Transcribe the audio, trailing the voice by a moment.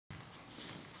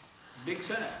Big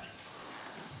sack.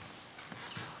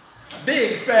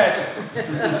 Big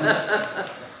spatula.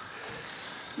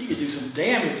 You could do some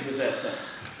damage with that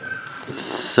thing. The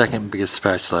second biggest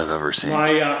spatula I've ever seen.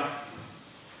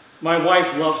 My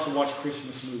wife loves to watch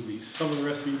Christmas movies. Some of the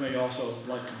rest of you may also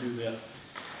like to do that.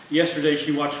 Yesterday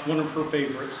she watched one of her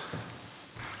favorites,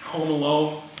 Home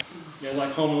Alone. Yeah,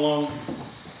 like Home Alone.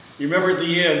 You remember at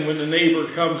the end when the neighbor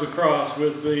comes across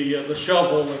with the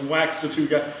shovel and whacks the two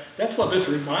guys? That's what this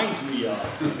reminds me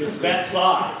of. It's that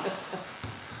size.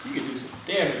 You could do some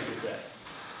damage with that.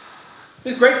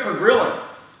 It's great for grilling,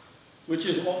 which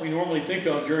is what we normally think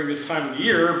of during this time of the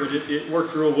year, but it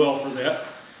works real well for that.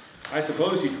 I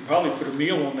suppose you could probably put a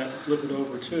meal on that and flip it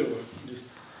over too, just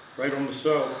right on the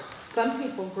stove. Some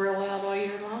people grill out all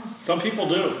year long. Some people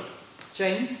do.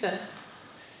 James does.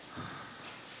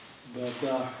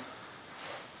 But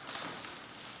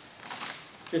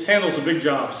this handles the big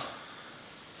jobs.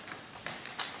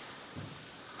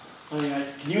 I mean,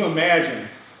 can you imagine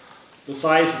the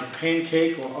size of a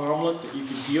pancake or omelet that you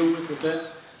can deal with that?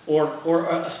 Or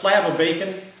a slab of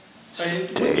bacon? I mean,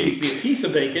 it would be a piece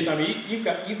of bacon. I mean, you've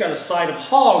got a side of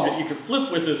hog that you can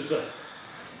flip with this thing.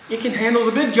 It can handle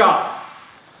the big job.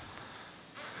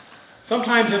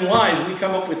 Sometimes in life we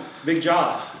come up with big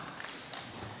jobs.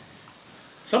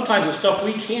 Sometimes it's stuff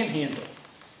we can't handle.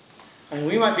 I mean,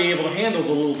 we might be able to handle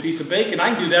the little piece of bacon.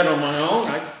 I can do that on my own.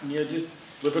 Just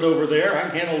flip it over there. I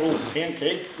can handle a little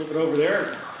pancake, flip it over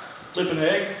there, flip an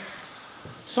egg.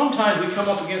 Sometimes we come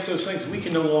up against those things we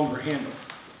can no longer handle.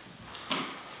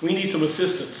 We need some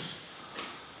assistance.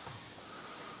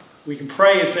 We can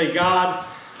pray and say, God,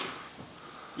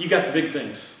 you got the big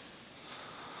things.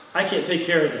 I can't take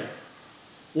care of that.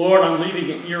 Lord, I'm leaving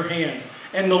it in your hands.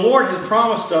 And the Lord has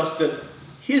promised us that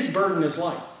his burden is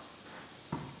light.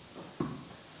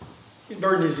 His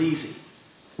burden is easy.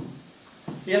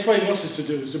 That's what he wants us to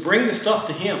do, is to bring the stuff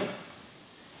to him.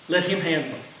 Let him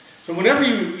handle it. So whenever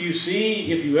you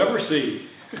see, if you ever see,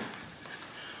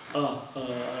 a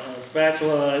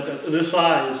spatula this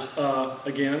size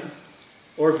again,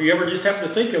 or if you ever just happen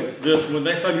to think of this when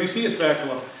next time you see a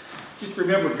spatula, just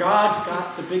remember God's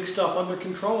got the big stuff under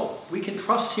control. We can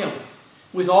trust him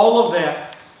with all of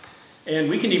that, and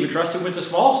we can even trust him with the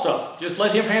small stuff. Just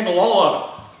let him handle all of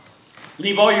it.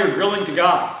 Leave all your grilling to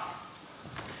God.